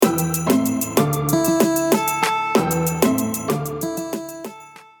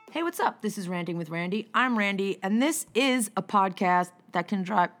up? This is Ranting with Randy. I'm Randy, and this is a podcast that can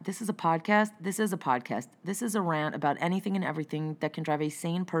drive... This is a podcast? This is a podcast. This is a rant about anything and everything that can drive a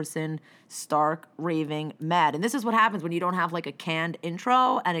sane person stark, raving, mad. And this is what happens when you don't have like a canned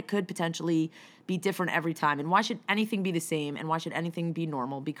intro, and it could potentially be different every time. And why should anything be the same, and why should anything be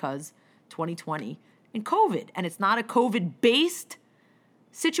normal? Because 2020 and COVID, and it's not a COVID-based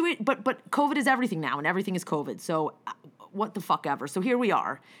situation, but COVID is everything now, and everything is COVID. So what the fuck ever. So here we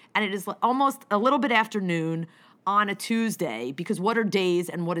are, and it is almost a little bit after noon on a Tuesday, because what are days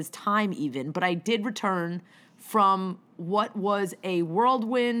and what is time even? But I did return from what was a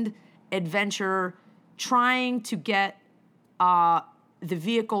whirlwind adventure trying to get the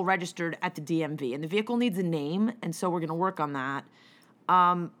vehicle registered at the DMV. And the vehicle needs a name, and so we're going to work on that.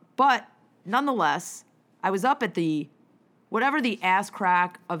 But nonetheless, I was up at whatever the ass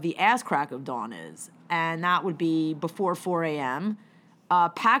crack of dawn is, and that would be before 4 a.m.,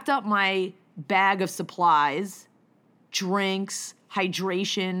 packed up my bag of supplies, drinks,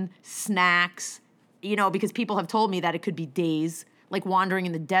 hydration, snacks, because people have told me that it could be days, like wandering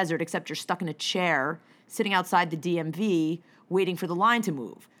in the desert, except you're stuck in a chair, sitting outside the DMV, waiting for the line to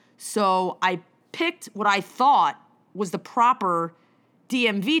move. So I picked what I thought was the proper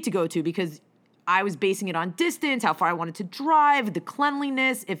DMV to go to, because I was basing it on distance, how far I wanted to drive, the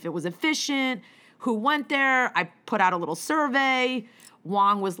cleanliness, if it was efficient, who went there. I put out a little survey.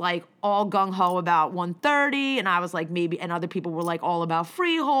 Wong was like all gung-ho about 130, and I was like maybe, and other people were like all about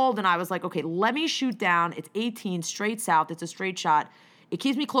Freehold, and I was like, okay, let me shoot down. It's 18 straight south. It's a straight shot. It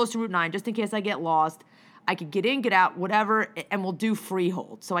keeps me close to Route 9 just in case I get lost. I could get in, get out, whatever, and we'll do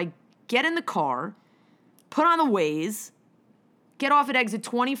Freehold. So I get in the car, put on the Waze, get off at exit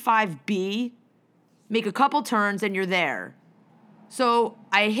 25B, make a couple turns, and you're there. So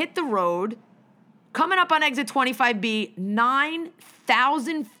I hit the road. Coming up on exit 25B,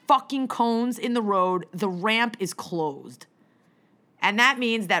 9,000 fucking cones in the road. The ramp is closed. And that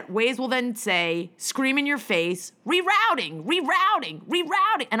means that Waze will then say, scream in your face, rerouting.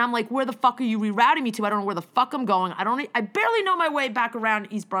 And I'm like, where the fuck are you rerouting me to? I don't know where the fuck I'm going. I barely know my way back around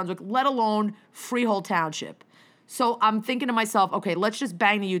East Brunswick, let alone Freehold Township. So I'm thinking to myself, okay, let's just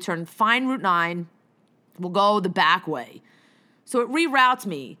bang the U-turn, find Route 9. We'll go the back way. So it reroutes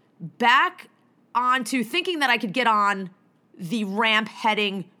me back onto thinking that I could get on the ramp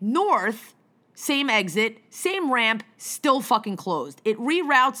heading north, same exit, same ramp, still fucking closed. It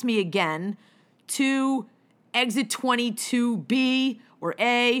reroutes me again to exit 22B or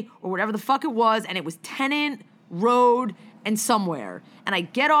A or whatever the fuck it was, and it was Tennant Road and somewhere. And I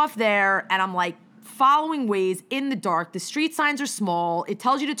get off there, and I'm like following Waze in the dark. The street signs are small. It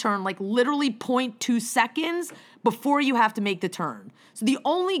tells you to turn like literally 0.2 seconds before you have to make the turn. So the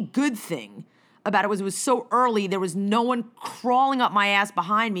only good thing about it was so early, there was no one crawling up my ass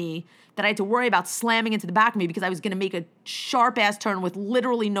behind me that I had to worry about slamming into the back of me, because I was going to make a sharp-ass turn with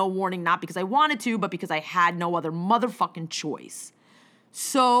literally no warning, not because I wanted to, but because I had no other motherfucking choice.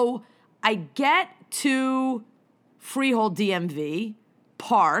 So I get to Freehold DMV,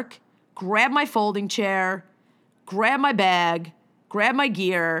 park, grab my folding chair, grab my bag, grab my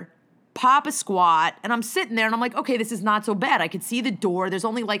gear, pop a squat, and I'm sitting there, and I'm like, okay, this is not so bad. I could see the door. There's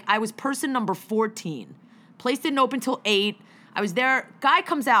only I was person number 14. Place didn't open till 8. I was there. Guy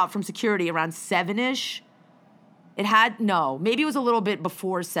comes out from security around 7-ish. Maybe it was a little bit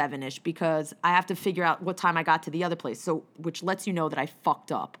before 7-ish, because I have to figure out what time I got to the other place, so which lets you know that I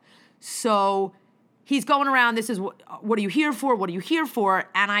fucked up. So he's going around, this is, what are you here for? What are you here for?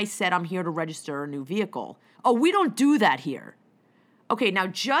 And I said, I'm here to register a new vehicle. Oh, we don't do that here. Okay, now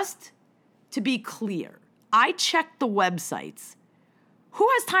just to be clear, I checked the websites. Who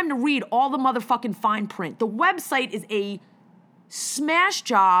has time to read all the motherfucking fine print? The website is a smash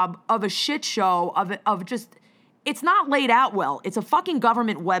job of a shit show of just, it's not laid out well. It's a fucking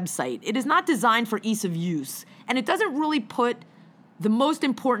government website. It is not designed for ease of use. And it doesn't really put the most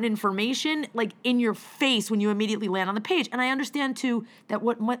important information in your face when you immediately land on the page. And I understand too that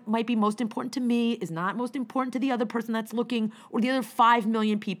what might be most important to me is not most important to the other person that's looking, or the other 5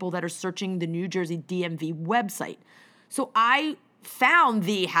 million people that are searching the New Jersey DMV website. So I found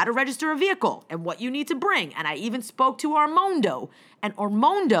the how to register a vehicle and what you need to bring. And I even spoke to Armando. And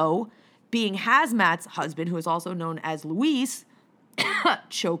Armando, being Hazmat's husband, who is also known as Luis,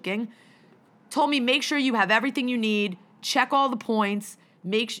 choking, told me, make sure you have everything you need. Check all the points,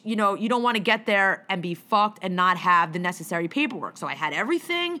 you don't want to get there and be fucked and not have the necessary paperwork. So I had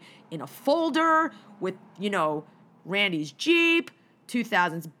everything in a folder with, Randy's Jeep,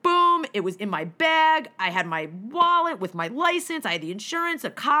 2000s boom. It was in my bag. I had my wallet with my license. I had the insurance, a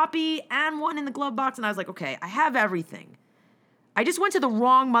copy, and one in the glove box. And I was like, okay, I have everything. I just went to the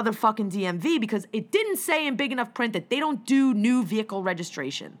wrong motherfucking DMV because it didn't say in big enough print that they don't do new vehicle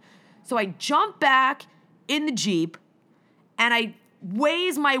registration. So I jump back in the Jeep and I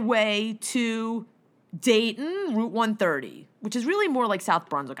waze my way to Dayton, Route 130, which is really more like South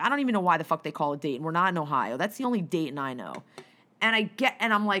Brunswick. I don't even know why the fuck they call it Dayton. We're not in Ohio. That's the only Dayton I know. And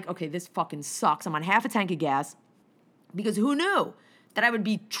I'm like, okay, this fucking sucks. I'm on half a tank of gas because who knew that I would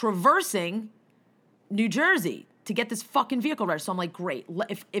be traversing New Jersey to get this fucking vehicle registered. So I'm like, great.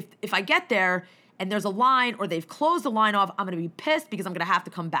 If I get there and there's a line or they've closed the line off, I'm going to be pissed because I'm going to have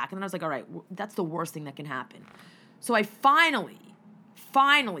to come back. And then I was like, all right, that's the worst thing that can happen. So I finally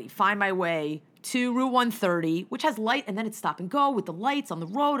find my way to Route 130, which has light, and then it's stop and go with the lights on the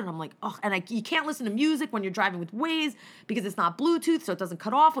road, and I'm like, oh, and you can't listen to music when you're driving with Waze because it's not Bluetooth, so it doesn't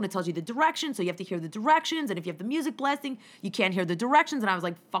cut off when it tells you the direction, so you have to hear the directions, and if you have the music blasting, you can't hear the directions, and I was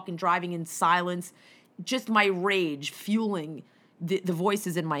like fucking driving in silence, just my rage fueling the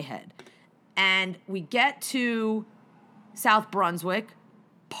voices in my head. And we get to South Brunswick,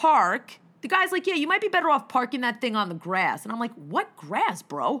 park. The guy's like, yeah, you might be better off parking that thing on the grass. And I'm like, what grass,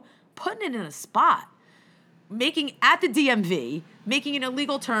 bro? Putting it in a spot. At the DMV, making an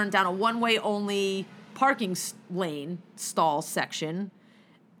illegal turn down a one-way only parking lane stall section.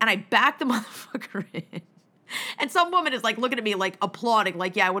 And I back the motherfucker in. And some woman is like looking at me like applauding,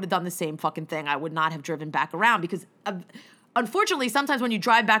 like, yeah, I would have done the same fucking thing. I would not have driven back around because unfortunately, sometimes when you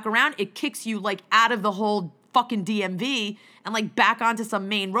drive back around, it kicks you like out of the whole fucking DMV and like back onto some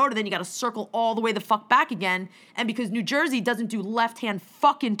main road, and then you got to circle all the way the fuck back again. And because New Jersey doesn't do left-hand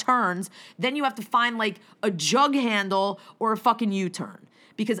fucking turns, then you have to find like a jug handle or a fucking U-turn.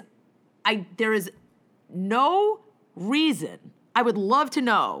 Because there is no reason. I would love to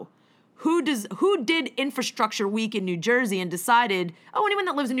know who did infrastructure week in New Jersey and decided, oh, anyone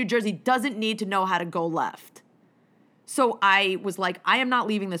that lives in New Jersey doesn't need to know how to go left. So I was like, I am not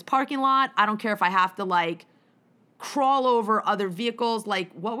leaving this parking lot. I don't care if I have to like crawl over other vehicles.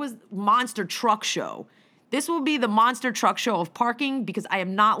 Like, what was Monster Truck Show? This will be the Monster Truck Show of parking because I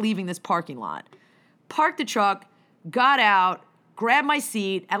am not leaving this parking lot. Parked the truck, got out, grabbed my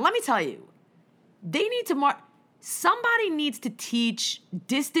seat, and let me tell you, they need to somebody needs to teach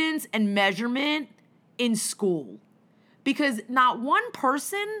distance and measurement in school because not one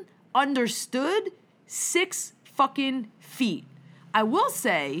person understood 6 fucking feet. I will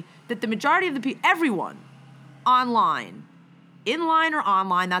say that the majority of the people, everyone, online, in line or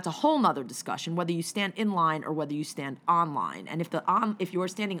online, that's a whole nother discussion, whether you stand in line or whether you stand online. And if you are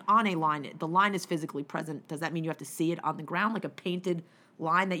standing on a line, the line is physically present. Does that mean you have to see it on the ground, like a painted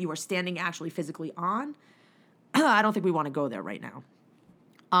line that you are standing actually physically on? I don't think we want to go there right now.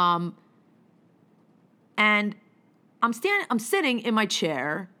 And I'm sitting in my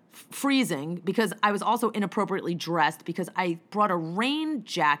chair, freezing, because I was also inappropriately dressed because I brought a rain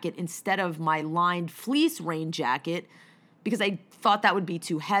jacket instead of my lined fleece rain jacket because I thought that would be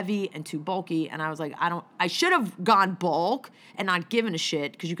too heavy and too bulky. And I was like, I should have gone bulk and not given a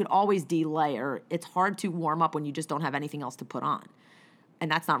shit because you could always delayer. It's hard to warm up when you just don't have anything else to put on.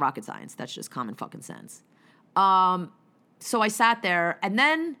 And that's not rocket science. That's just common fucking sense. So I sat there and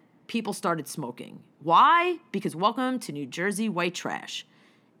then people started smoking. Why? Because welcome to New Jersey white trash.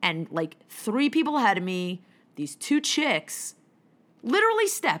 And like 3 people ahead of me, these 2 chicks literally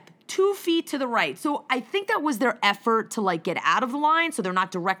step 2 feet to the right. So I think that was their effort to like get out of the line so they're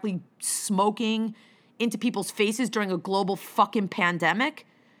not directly smoking into people's faces during a global fucking pandemic.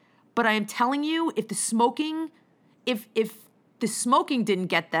 But I am telling you, if the smoking didn't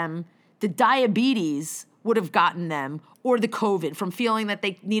get them, the diabetes would have gotten them, or the COVID from feeling that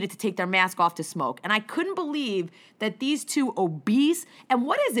they needed to take their mask off to smoke. And I couldn't believe that these 2 obese, and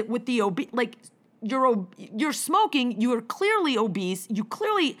what is it with the obese, like, you're smoking, you are clearly obese, you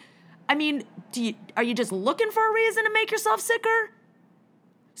clearly, I mean, are you just looking for a reason to make yourself sicker?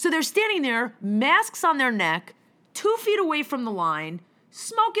 So they're standing there, masks on their neck, 2 feet away from the line,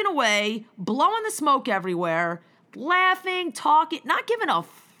 smoking away, blowing the smoke everywhere, laughing, talking, not giving a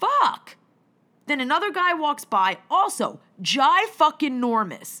fuck. Then another guy walks by, also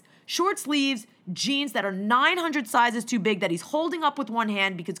fucking-normous. Short sleeves, jeans that are 900 sizes too big that he's holding up with one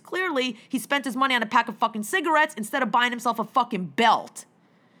hand because clearly he spent his money on a pack of fucking cigarettes instead of buying himself a fucking belt.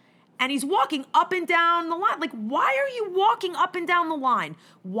 And he's walking up and down the line. Like, why are you walking up and down the line?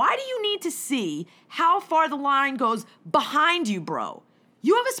 Why do you need to see how far the line goes behind you, bro?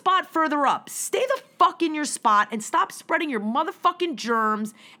 You have a spot further up. Stay the fuck in your spot and stop spreading your motherfucking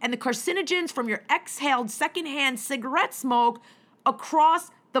germs and the carcinogens from your exhaled secondhand cigarette smoke across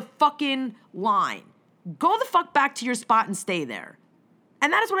the fucking line. Go the fuck back to your spot and stay there.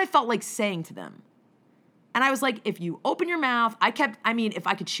 And that is what I felt like saying to them. And I was like, if you open your mouth, if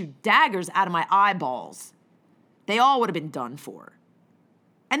I could shoot daggers out of my eyeballs, they all would have been done for.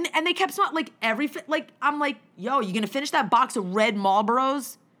 And they kept smiling, I'm like, yo, you gonna finish that box of red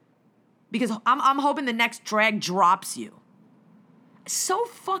Marlboros? Because I'm hoping the next drag drops you. So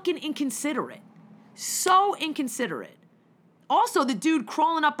fucking inconsiderate. So inconsiderate. Also, the dude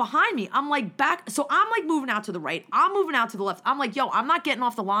crawling up behind me, I'm like moving out to the right. I'm moving out to the left. I'm like, yo, I'm not getting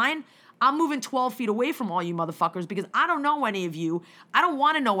off the line. I'm moving 12 feet away from all you motherfuckers because I don't know any of you. I don't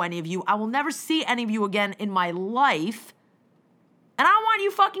want to know any of you. I will never see any of you again in my life. And I want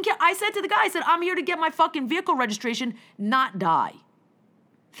you fucking I said to the guy, I'm here to get my fucking vehicle registration, not die.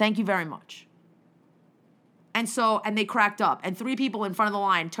 Thank you very much. And they cracked up. And 3 people in front of the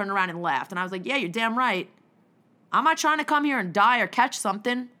line turned around and laughed. And I was like, yeah, you're damn right. I'm not trying to come here and die or catch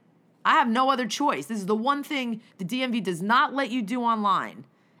something. I have no other choice. This is the one thing the DMV does not let you do online.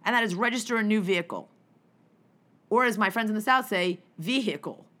 And that is register a new vehicle. Or as my friends in the South say,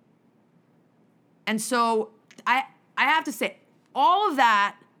 vehicle. And so I have to say, all of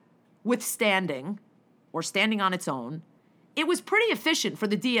that withstanding, or standing on its own, it was pretty efficient for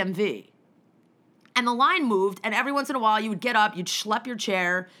the DMV. And the line moved, and every once in a while you would get up, you'd schlep your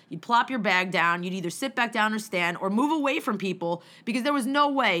chair, you'd plop your bag down, you'd either sit back down or stand, or move away from people, because there was no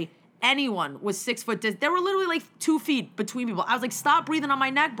way anyone was 6 foot distance. There were literally like 2 feet between people. I was like, stop breathing on my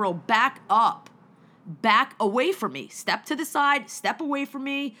neck, bro. Back up. Back away from me. Step to the side, step away from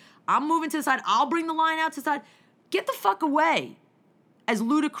me. I'm moving to the side. I'll bring the line out to the side. Get the fuck away, as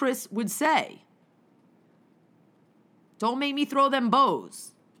Ludacris would say. Don't make me throw them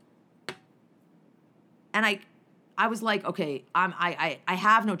bows. And I was like, okay, I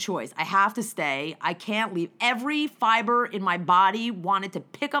have no choice. I have to stay. I can't leave. Every fiber in my body wanted to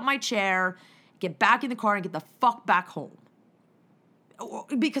pick up my chair, get back in the car, and get the fuck back home.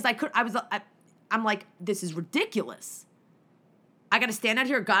 Because I'm like, this is ridiculous. I got to stand out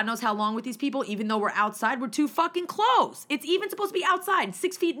here God knows how long with these people, even though we're outside. We're too fucking close. It's even supposed to be outside,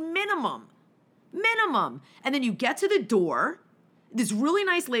 6 feet minimum. Minimum. And then you get to the door. This really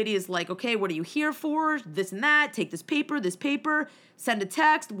nice lady is like, okay, what are you here for? This and that. Take this paper, send a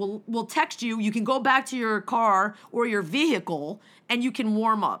text. We'll text you. You can go back to your car or your vehicle and you can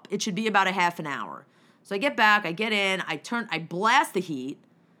warm up. It should be about a half an hour. So I get back, I get in, I blast the heat.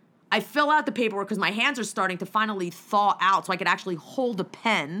 I fill out the paperwork because my hands are starting to finally thaw out so I could actually hold a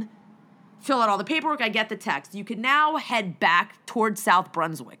pen, fill out all the paperwork, I get the text. You can now head back towards South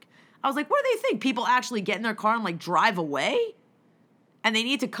Brunswick. I was like, what do they think? People actually get in their car and like drive away? And they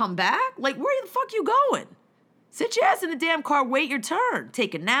need to come back? Like, where the fuck you going? Sit your ass in the damn car, wait your turn,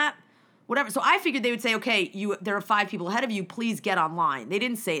 take a nap, whatever. So I figured they would say, okay, there are 5 people ahead of you, please get online. They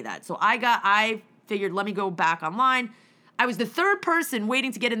didn't say that. So I figured, let me go back online. I was the 3rd person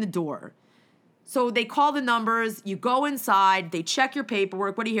waiting to get in the door. So they call the numbers, you go inside, they check your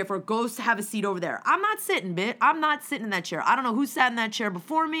paperwork. What are you here for? Go have a seat over there. I'm not sitting in that chair. I don't know who sat in that chair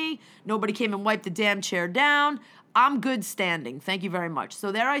before me. Nobody came and wiped the damn chair down. I'm good standing. Thank you very much.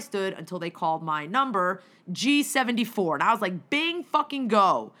 So there I stood until they called my number, G74. And I was like, bing, fucking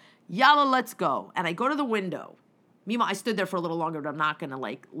go. Yalla, let's go. And I go to the window. Meanwhile, I stood there for a little longer, but I'm not going to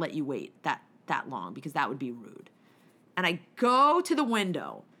like let you wait that long because that would be rude. And I go to the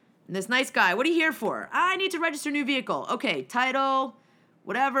window. And this nice guy, what are you here for? I need to register a new vehicle. Okay, title,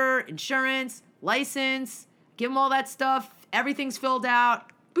 whatever, insurance, license, give him all that stuff. Everything's filled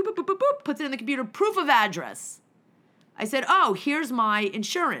out. Boop, boop, boop, boop, boop. Puts it in the computer. Proof of address. I said, oh, here's my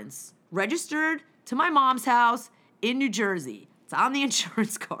insurance. Registered to my mom's house in New Jersey. It's on the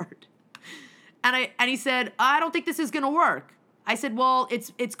insurance card. And he said, I don't think this is going to work. I said, well,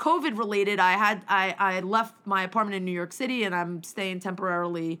 it's COVID related. I left my apartment in New York City and I'm staying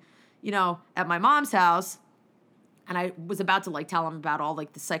temporarily, at my mom's house. And I was about to like tell him about all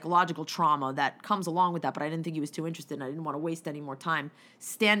like the psychological trauma that comes along with that, but I didn't think he was too interested and I didn't want to waste any more time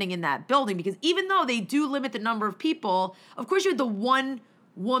standing in that building because even though they do limit the number of people, of course you had the one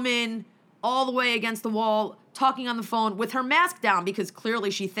woman all the way against the wall talking on the phone with her mask down because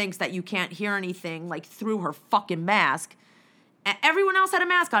clearly she thinks that you can't hear anything like through her fucking mask. Everyone else had a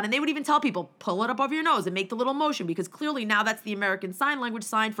mask on, and they would even tell people, pull it up over your nose and make the little motion, because clearly now that's the American Sign Language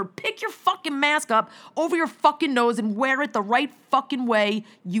sign for pick your fucking mask up over your fucking nose and wear it the right fucking way,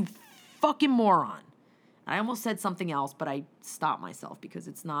 you fucking moron. I almost said something else, but I stopped myself because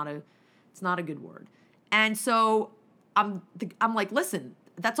it's not a good word. And so I'm like, listen,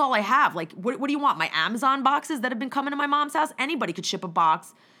 that's all I have. Like, what do you want? My Amazon boxes that have been coming to my mom's house? Anybody could ship a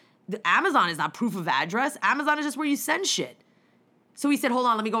box. The Amazon is not proof of address. Amazon is just where you send shit. So he said, hold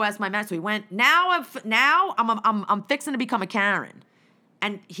on, let me go ask my man. So he went, now I'm fixing to become a Karen.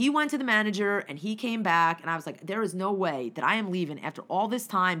 And he went to the manager and he came back and I was like, there is no way that I am leaving after all this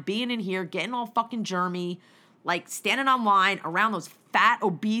time being in here, getting all fucking germy, like standing online around those fat,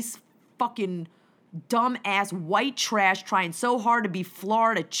 obese, fucking dumb-ass white trash trying so hard to be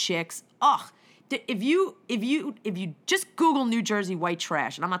Florida chicks. Ugh. If you just Google New Jersey white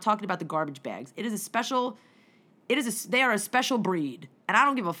trash, and I'm not talking about the garbage bags, they are a special breed. And I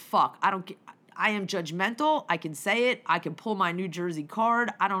don't give a fuck. I am judgmental. I can say it. I can pull my New Jersey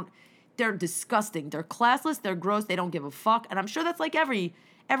card. They're disgusting. They're classless. They're gross. They don't give a fuck. And I'm sure that's like every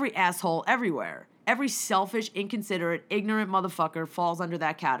asshole everywhere. Every selfish, inconsiderate, ignorant motherfucker falls under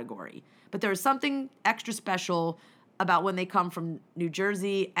that category. But there is something extra special about when they come from New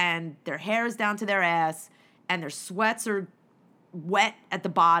Jersey and their hair is down to their ass and their sweats are wet at the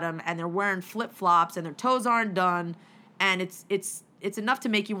bottom and they're wearing flip-flops and their toes aren't done and it's enough to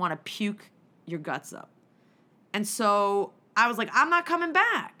make you want to puke your guts up. And so I was like, I'm not coming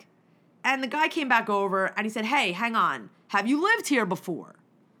back. And the guy came back over and he said, hey, hang on. Have you lived here before?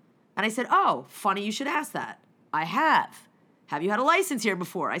 And I said, oh, funny you should ask that. I have. Have you had a license here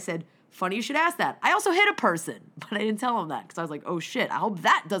before? I said, funny you should ask that. I also hit a person, but I didn't tell him that because I was like, oh shit, I hope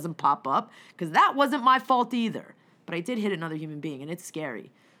that doesn't pop up because that wasn't my fault either. But I did hit another human being and it's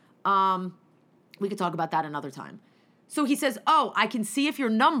scary. We could talk about that another time. So he says, oh, I can see if your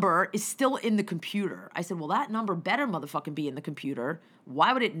number is still in the computer. I said, well, that number better motherfucking be in the computer.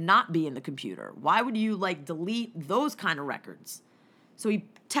 Why would it not be in the computer? Why would you delete those kind of records? So he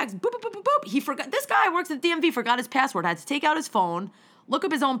texts, boop, boop, boop, boop, boop. He forgot, this guy works at the DMV, forgot his password, had to take out his phone, look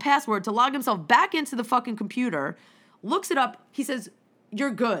up his own password to log himself back into the fucking computer, looks it up. He says,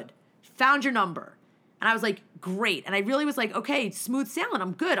 you're good. Found your number. And I was like, great. And I really was like, okay, smooth sailing.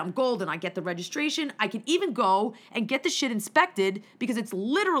 I'm good. I'm golden. I get the registration. I can even go and get the shit inspected because it's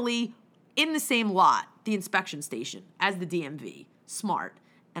literally in the same lot, the inspection station, as the DMV. Smart.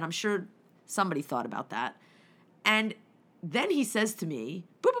 And I'm sure somebody thought about that. And then he says to me,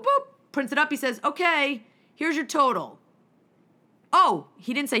 boop, boop, boop, prints it up. He says, okay, here's your total. Oh,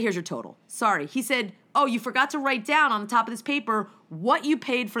 he didn't say here's your total. Sorry. He said, oh, you forgot to write down on the top of this paper what you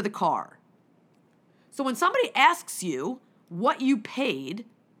paid for the car. So when somebody asks you what you paid,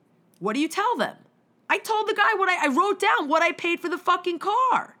 what do you tell them? I told the guy I wrote down what I paid for the fucking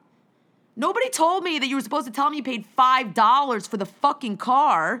car. Nobody told me that you were supposed to tell me you paid $5 for the fucking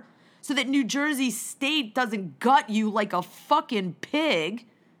car so that New Jersey State doesn't gut you like a fucking pig.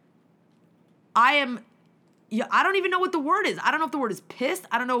 I don't even know what the word is. I don't know if the word is pissed.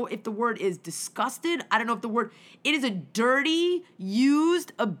 I don't know if the word is disgusted. I don't know if the word, it is a dirty,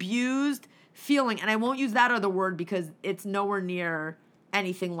 used, abused feeling. And I won't use that other word because it's nowhere near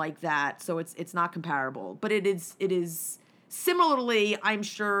anything like that. So it's not comparable. But it is similarly, I'm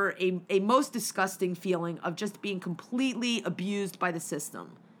sure, a most disgusting feeling of just being completely abused by the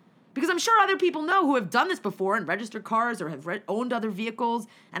system. Because I'm sure other people know who have done this before and registered cars or have owned other vehicles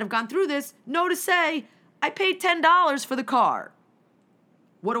and have gone through this, know to say, I paid $10 for the car.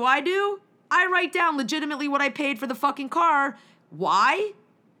 What do? I write down legitimately what I paid for the fucking car. Why?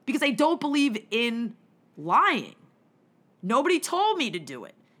 Because I don't believe in lying. Nobody told me to do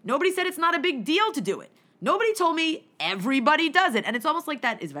it. Nobody said it's not a big deal to do it. Nobody told me everybody does it. And it's almost like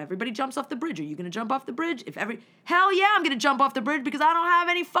that. If everybody jumps off the bridge, are you going to jump off the bridge? Hell yeah, I'm going to jump off the bridge because I don't have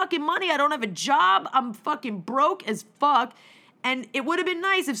any fucking money. I don't have a job. I'm fucking broke as fuck. And it would have been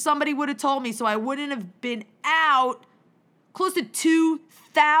nice if somebody would have told me so I wouldn't have been out close to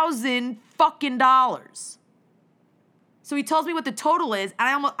 $2,000 fucking dollars. So he tells me what the total is,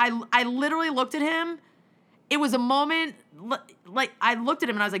 and I literally looked at him. It was a moment, like I looked at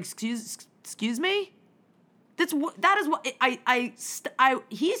him and I was like, excuse me? That is what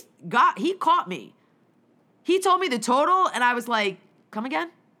he caught me. He told me the total, and I was like, come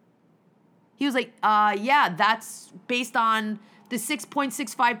again? He was like, yeah, that's based on the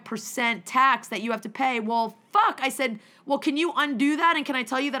 6.65% tax that you have to pay. Well, fuck. I said, well, can you undo that? And can I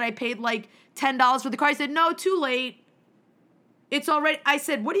tell you that I paid like $10 for the car? He said, no, too late. It's already, I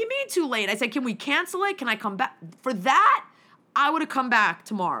said, what do you mean too late? I said, can we cancel it? Can I come back? For that, I would have come back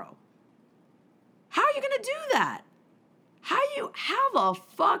tomorrow. How are you going to do that? How the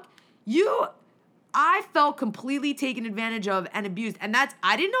fuck? I felt completely taken advantage of and abused. And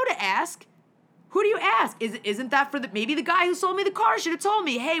I didn't know to ask. Who do you ask? Isn't that for maybe the guy who sold me the car should have told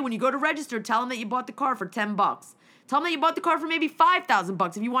me, hey, when you go to register, tell him that you bought the car for $10. Tell him that you bought the car for maybe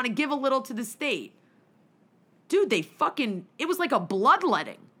 $5,000 if you want to give a little to the state. Dude, it was like a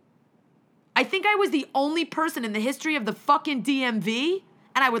bloodletting. I think I was the only person in the history of the fucking DMV,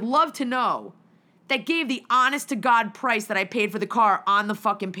 and I would love to know, that gave the honest to God price that I paid for the car on the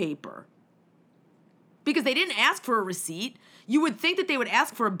fucking paper. Because they didn't ask for a receipt. You would think that they would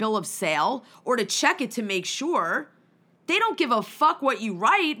ask for a bill of sale or to check it to make sure. They don't give a fuck what you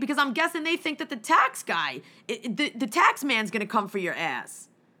write because I'm guessing they think that the tax guy, the tax man's gonna come for your ass.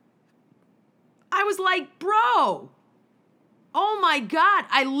 I was like, bro, oh my God.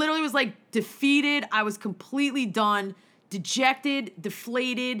 I literally was like defeated. I was completely done, dejected,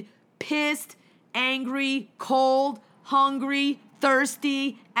 deflated, pissed, angry, cold, hungry,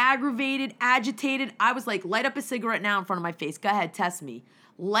 thirsty, aggravated, agitated. I was like, light up a cigarette now in front of my face. Go ahead, test me.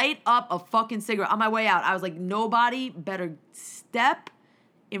 Light up a fucking cigarette. On my way out, I was like, nobody better step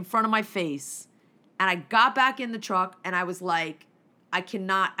in front of my face. And I got back in the truck and I was like,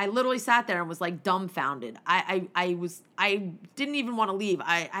 I literally sat there and was like dumbfounded. I didn't even want to leave.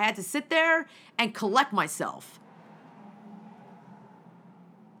 I had to sit there and collect myself.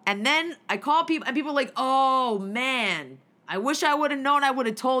 And then I called people and people were like, oh man, I wish I would have known, I would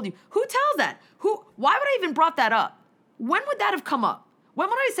have told you. Who tells that? Why would I even brought that up? When would that have come up? When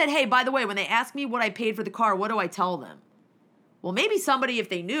would I have said, hey, by the way, when they ask me what I paid for the car, what do I tell them? Well, maybe somebody, if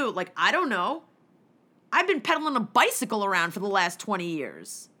they knew, like, I don't know. I've been pedaling a bicycle around for the last 20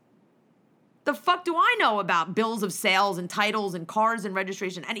 years. The fuck do I know about bills of sales and titles and cars and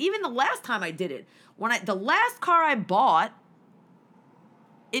registration? And even the last time I did it, the last car I bought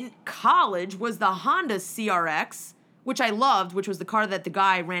in college was the Honda CRX, which I loved, which was the car that the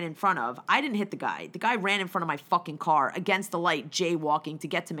guy ran in front of. I didn't hit the guy. The guy ran in front of my fucking car against the light, jaywalking to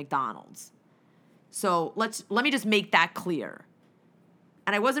get to McDonald's. So let me just make that clear.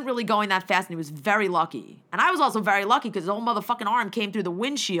 And I wasn't really going that fast, and he was very lucky. And I was also very lucky because his whole motherfucking arm came through the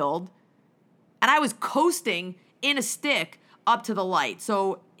windshield, and I was coasting in a stick up to the light.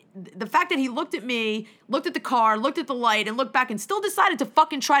 So the fact that he looked at me, looked at the car, looked at the light, and looked back and still decided to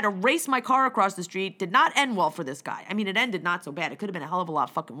fucking try to race my car across the street did not end well for this guy. I mean, it ended not so bad. It could have been a hell of a lot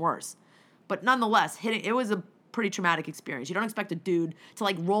fucking worse. But nonetheless, it was a pretty traumatic experience. You don't expect a dude to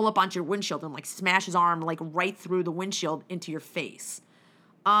like roll up onto your windshield and like smash his arm like right through the windshield into your face.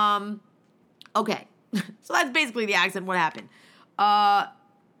 Okay. So that's basically the accident, what happened.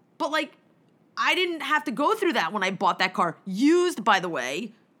 But like, I didn't have to go through that when I bought that car. Used, by the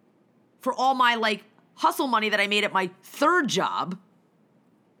way, for all my like hustle money that I made at my third job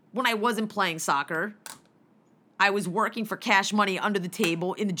when I wasn't playing soccer. I was working for cash money under the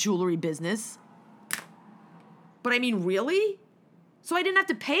table in the jewelry business. But I mean, really? So I didn't have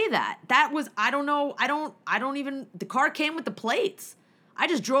to pay that. That was, I don't know, the car came with the plates. I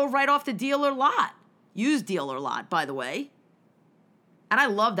just drove right off the dealer lot. Used dealer lot, by the way. And I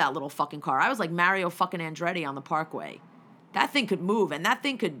love that little fucking car. I was like Mario fucking Andretti on the Parkway. That thing could move, and that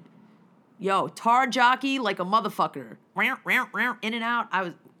thing could, tar jockey like a motherfucker. In and out.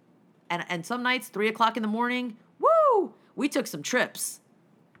 And some nights, 3 o'clock in the morning, woo! We took some trips.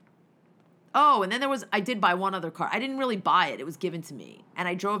 Oh, and then I did buy one other car. I didn't really buy it. It was given to me. And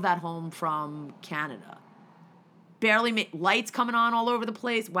I drove that home from Canada. Barely made lights coming on all over the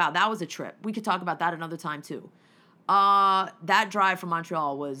place. Wow, that was a trip. We could talk about that another time too. That drive from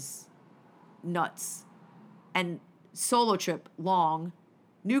Montreal was nuts. And solo trip, long.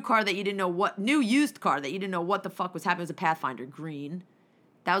 New used car that you didn't know what the fuck was happening. It was a Pathfinder, green.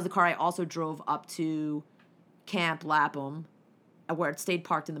 That was the car I also drove up to Camp Lapham, where it stayed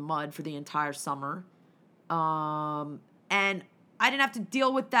parked in the mud for the entire summer. And I didn't have to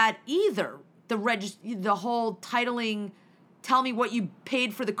deal with that either. The whole titling, tell me what you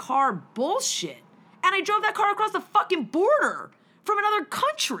paid for the car bullshit. And I drove that car across the fucking border from another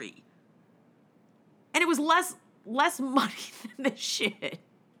country. And it was less money than this shit.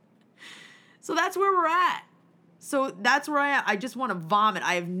 So that's where we're at. So that's where I just want to vomit.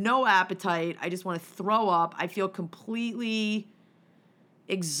 I have no appetite. I just want to throw up. I feel completely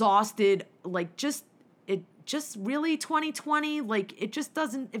exhausted. Like just really 2020, like it just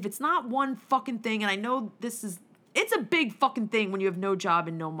doesn't, if it's not one fucking thing, and I know it's a big fucking thing when you have no job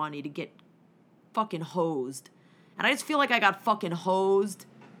and no money to get fucking hosed. And I just feel like I got fucking hosed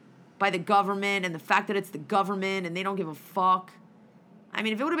by the government, and the fact that it's the government and they don't give a fuck. I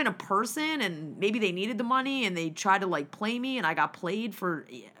mean, if it would have been a person and maybe they needed the money and they tried to like play me and I got played for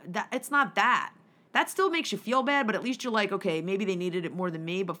that, it's not that. That still makes you feel bad, but at least you're like, okay, maybe they needed it more than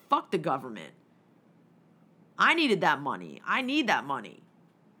me, but fuck the government. I needed that money. I need that money.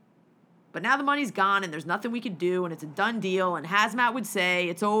 But now the money's gone and there's nothing we could do and it's a done deal, and Hazmat would say,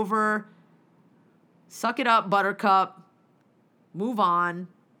 it's over. Suck it up, Buttercup. Move on.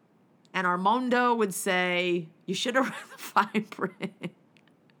 And Armando would say, you should have read the fine print.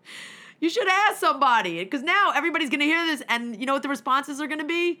 You should ask somebody. Because now everybody's going to hear this, and you know what the responses are going to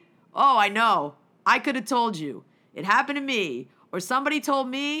be? Oh, I know. I could have told you. It happened to me. Or somebody told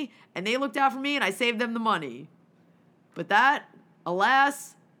me, and they looked out for me, and I saved them the money. But that,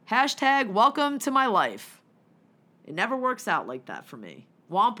 alas, hashtag welcome to my life. It never works out like that for me.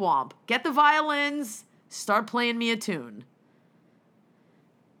 Womp womp. Get the violins, start playing me a tune.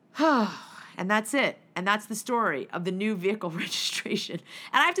 And that's it. And that's the story of the new vehicle registration.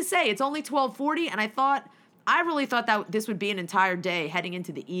 And I have to say, it's only 12:40, and I really thought that this would be an entire day heading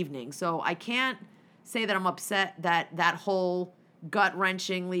into the evening. So I can't say that I'm upset that that whole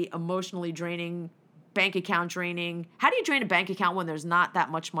gut-wrenchingly, emotionally draining, bank account draining. How do you drain a bank account when there's not that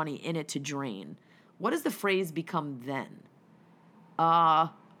much money in it to drain? What does the phrase become then?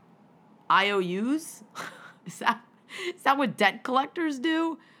 IOUs? Is that what debt collectors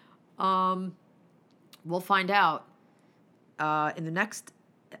do? We'll find out in the next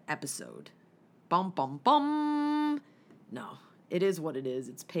episode. Bum, bum, bum. No, it is what it is.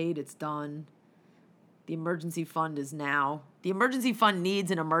 It's paid. It's done. The emergency fund is now. The emergency fund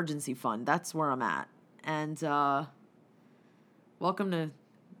needs an emergency fund. That's where I'm at. And welcome to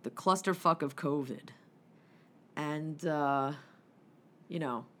the clusterfuck of COVID. And,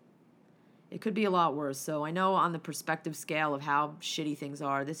 it could be a lot worse. So I know on the perspective scale of how shitty things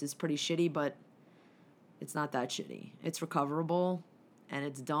are, this is pretty shitty, but it's not that shitty. It's recoverable, and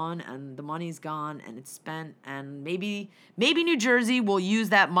it's done, and the money's gone, and it's spent, and maybe New Jersey will use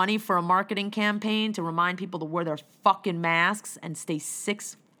that money for a marketing campaign to remind people to wear their fucking masks and stay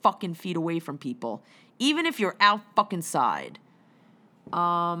 6 fucking feet away from people, even if you're out fucking side.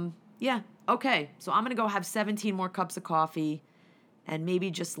 Yeah, okay. So I'm gonna go have 17 more cups of coffee and maybe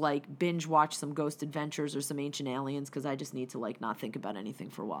just like binge watch some Ghost Adventures or some Ancient Aliens because I just need to like not think about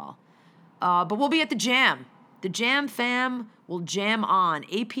anything for a while. But we'll be at the Jam. The Jam fam will jam on.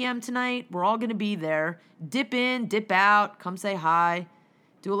 8 p.m. tonight. We're all going to be there. Dip in, dip out. Come say hi.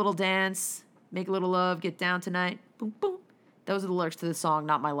 Do a little dance. Make a little love. Get down tonight. Boom, boom. Those are the lyrics to the song,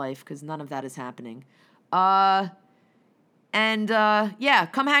 not my life, because none of that is happening. Yeah,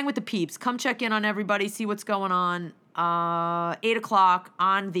 come hang with the peeps. Come check in on everybody. See what's going on. 8 o'clock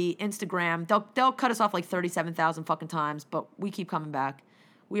on the Instagram. They'll cut us off like 37,000 fucking times, but we keep coming back.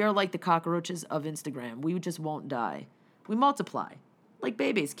 We are like the cockroaches of Instagram. We just won't die. We multiply like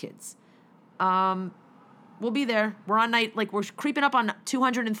baby's kids. We'll be there. We're on night, like we're creeping up on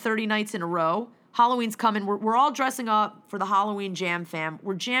 230 nights in a row. Halloween's coming. We're all dressing up for the Halloween Jam fam.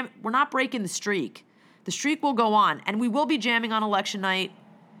 We're not breaking the streak. The streak will go on, and we will be jamming on election night.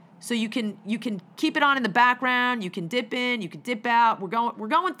 So you can keep it on in the background. You can dip in. You can dip out. We're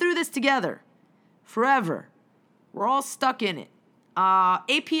going through this together, forever. We're all stuck in it.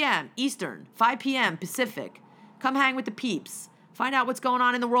 8 p.m. Eastern, 5 p.m. Pacific. Come hang with the peeps. Find out what's going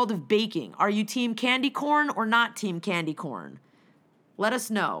on in the world of baking. Are you team candy corn or not team candy corn? Let us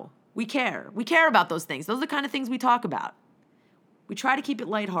know. We care. We care about those things. Those are the kind of things we talk about. We try to keep it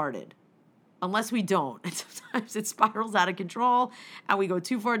lighthearted. Unless we don't. And sometimes it spirals out of control and we go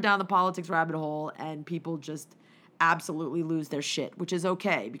too far down the politics rabbit hole and people just absolutely lose their shit, which is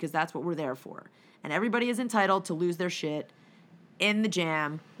okay because that's what we're there for. And everybody is entitled to lose their shit in the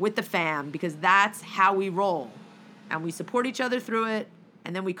Jam with the fam because that's how we roll. And we support each other through it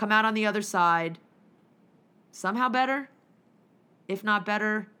and then we come out on the other side somehow better, if not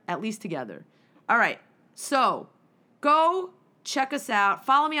better, at least together. All right, so go check us out.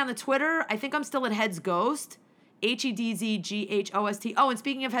 Follow me on the Twitter. I think I'm still at Heads Ghost. HEDZGHOST. Oh, and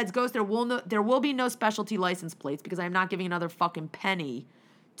speaking of Heads Ghost, there will be no specialty license plates because I'm not giving another fucking penny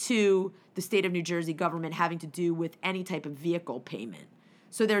to the state of New Jersey government having to do with any type of vehicle payment.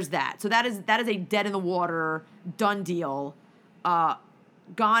 So there's that. So that is a dead in the water, done deal. Gone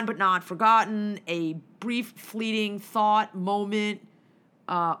but not forgotten. A brief, fleeting thought, moment,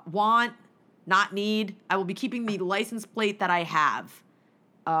 want, not need. I will be keeping the license plate that I have.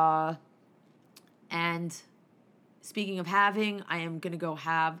 And speaking of having, I am going to go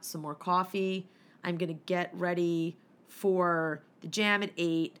have some more coffee. I'm going to get ready for the Jam at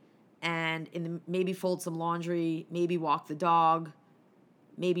 8 and maybe fold some laundry, maybe walk the dog,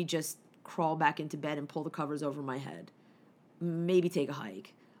 maybe just crawl back into bed and pull the covers over my head. Maybe take a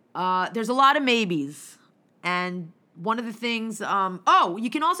hike. There's a lot of maybes. And one of the things, you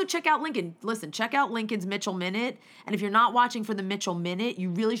can also check out Lincoln. Listen, check out Lincoln's Mitchell Minute. And if you're not watching for the Mitchell Minute, you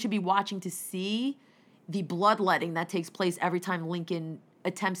really should be watching to see the bloodletting that takes place every time Lincoln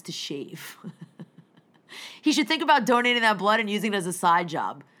attempts to shave. He should think about donating that blood and using it as a side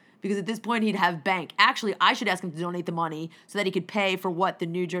job. Because at this point, he'd have bank. Actually, I should ask him to donate the money so that he could pay for what the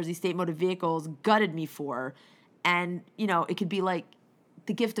New Jersey State Motor Vehicles gutted me for. And, it could be like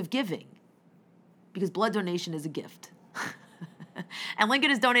the gift of giving. Because blood donation is a gift. And Lincoln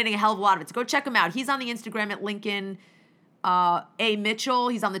is donating a hell of a lot of it. So go check him out. He's on the Instagram at Lincoln A. Mitchell.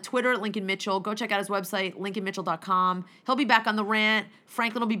 He's on the Twitter at Lincoln Mitchell. Go check out his website, lincolnmitchell.com. He'll be back on the rant.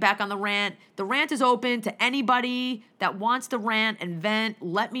 Franklin will be back on the rant. The rant is open to anybody that wants to rant and vent.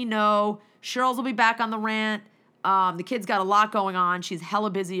 Let me know. Cheryl's will be back on the rant. The kid's got a lot going on. She's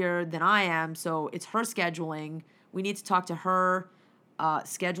hella busier than I am, so it's her scheduling. We need to talk to her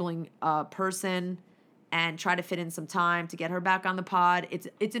scheduling person and try to fit in some time to get her back on the pod.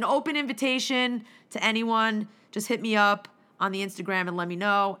 It's an open invitation to anyone. Just hit me up on the Instagram and let me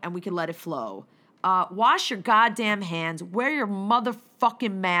know, and we can let it flow. Wash your goddamn hands. Wear your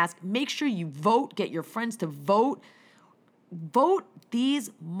motherfucking mask. Make sure you vote. Get your friends to vote. Vote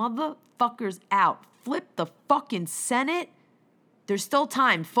these motherfuckers out. Flip the fucking Senate. There's still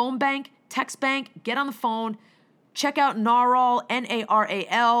time. Phone bank, text bank, get on the phone. Check out NARAL,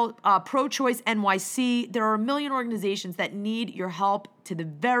 NARAL, Pro-Choice NYC. There are a million organizations that need your help to the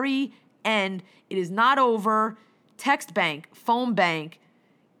very end. It is not over. Text bank, phone bank,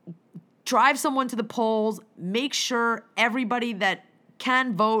 drive someone to the polls. Make sure everybody that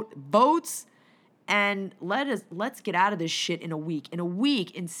can vote votes. And let's get out of this shit in a week.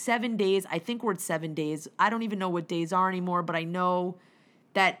 In 7 days, I think we're at 7 days. I don't even know what days are anymore, but I know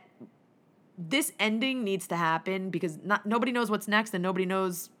that this ending needs to happen because nobody knows what's next and nobody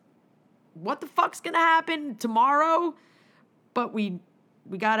knows what the fuck's gonna happen tomorrow. But we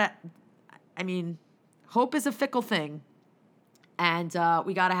gotta, hope is a fickle thing. And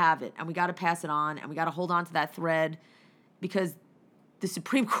we gotta have it and we gotta pass it on and we gotta hold on to that thread because the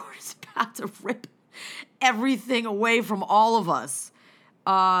Supreme Court is about to rip everything away from all of us.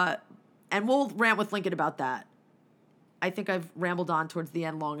 And we'll rant with Lincoln about that. I think I've rambled on towards the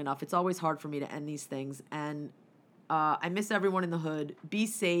end long enough. It's always hard for me to end these things. And I miss everyone in the hood. Be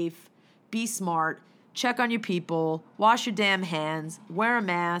safe. Be smart. Check on your people. Wash your damn hands. Wear a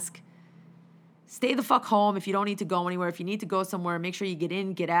mask. Stay the fuck home if you don't need to go anywhere. If you need to go somewhere, make sure you get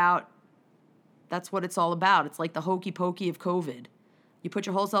in, get out. That's what it's all about. It's like the hokey pokey of COVID. You put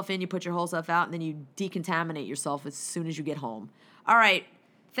your whole self in, you put your whole self out, and then you decontaminate yourself as soon as you get home. All right.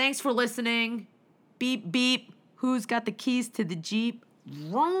 Thanks for listening. Beep, beep. Who's got the keys to the Jeep?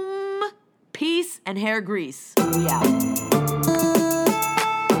 Vroom. Peace and hair grease. We out.